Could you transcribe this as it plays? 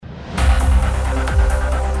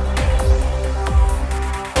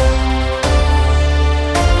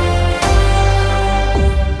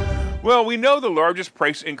Well, we know the largest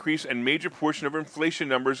price increase and major portion of inflation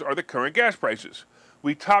numbers are the current gas prices.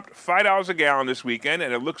 We topped $5 a gallon this weekend,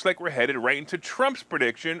 and it looks like we're headed right into Trump's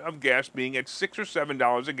prediction of gas being at $6 or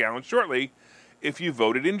 $7 a gallon shortly if you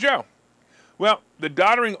voted in Joe. Well, the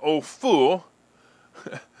doddering old fool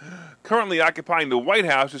currently occupying the White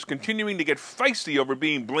House is continuing to get feisty over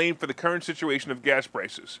being blamed for the current situation of gas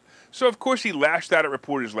prices. So, of course, he lashed out at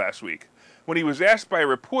reporters last week. When he was asked by a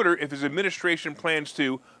reporter if his administration plans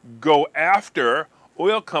to go after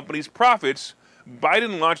oil companies' profits,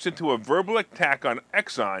 Biden launched into a verbal attack on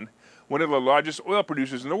Exxon, one of the largest oil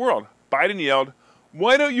producers in the world. Biden yelled,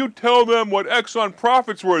 "Why don't you tell them what Exxon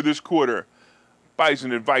profits were this quarter?"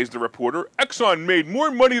 Biden advised the reporter, "Exxon made more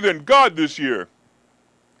money than God this year."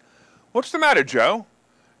 What's the matter, Joe?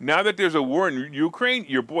 Now that there's a war in Ukraine,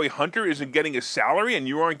 your boy Hunter isn't getting his salary and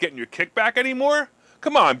you aren't getting your kickback anymore?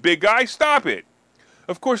 Come on, big guy, stop it.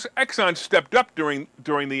 Of course, Exxon stepped up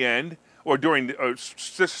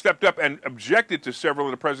stepped up and objected to several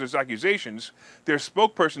of the president's accusations. Their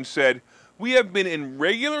spokesperson said, "We have been in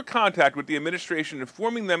regular contact with the administration,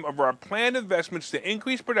 informing them of our planned investments to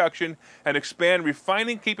increase production and expand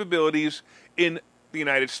refining capabilities in the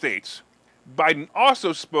United States." Biden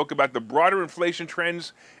also spoke about the broader inflation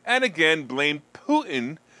trends and again blamed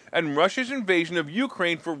Putin and Russia's invasion of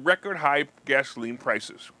Ukraine for record-high gasoline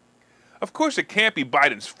prices. Of course, it can't be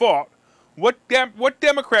Biden's fault. What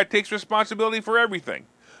Democrat takes responsibility for everything?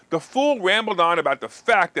 The fool rambled on about the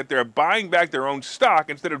fact that they're buying back their own stock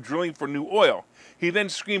instead of drilling for new oil. He then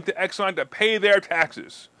screamed to Exxon to pay their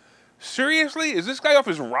taxes. Seriously? Is this guy off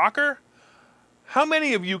his rocker? How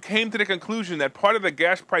many of you came to the conclusion that part of the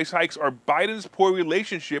gas price hikes are Biden's poor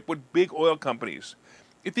relationship with big oil companies?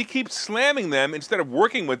 If he keeps slamming them instead of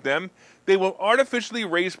working with them, they will artificially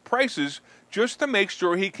raise prices just to make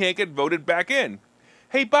sure he can't get voted back in.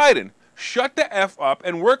 Hey, Biden, shut the F up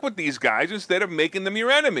and work with these guys instead of making them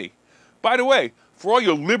your enemy. By the way, for all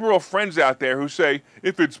your liberal friends out there who say,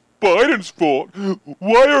 if it's Biden's fault,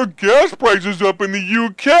 why are gas prices up in the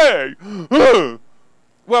UK?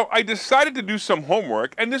 Well, I decided to do some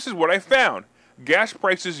homework, and this is what I found. Gas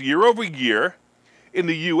prices year over year in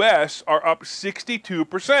the U.S. are up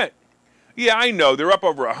 62%. Yeah, I know, they're up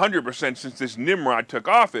over 100% since this Nimrod took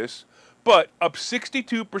office, but up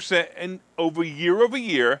 62% and over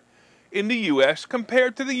year in the U.S.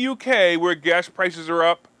 compared to the U.K., where gas prices are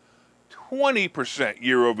up 20%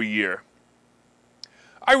 year over year.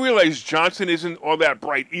 I realize Johnson isn't all that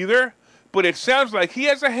bright either, but it sounds like he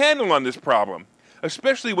has a handle on this problem,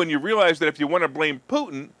 especially when you realize that if you want to blame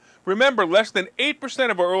Putin, remember less than 8%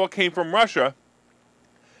 of our oil came from Russia,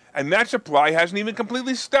 and that supply hasn't even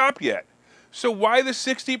completely stopped yet. So why the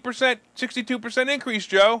 62% increase,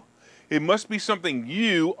 Joe? It must be something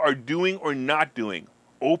you are doing or not doing.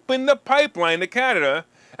 Open the pipeline to Canada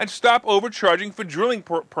and stop overcharging for drilling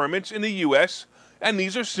permits in the U.S., and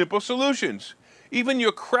these are simple solutions. Even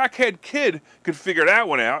your crackhead kid could figure that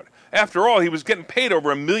one out. After all, he was getting paid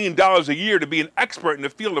over $1 million a year to be an expert in the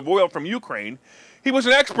field of oil from Ukraine. He was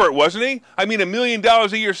an expert, wasn't he? I mean, $1 million a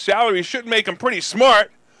year salary should make him pretty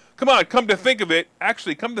smart. Come on, come to think of it,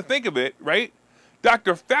 right?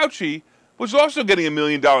 Dr. Fauci was also getting $1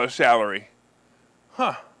 million salary.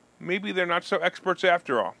 Maybe they're not so experts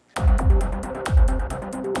after all.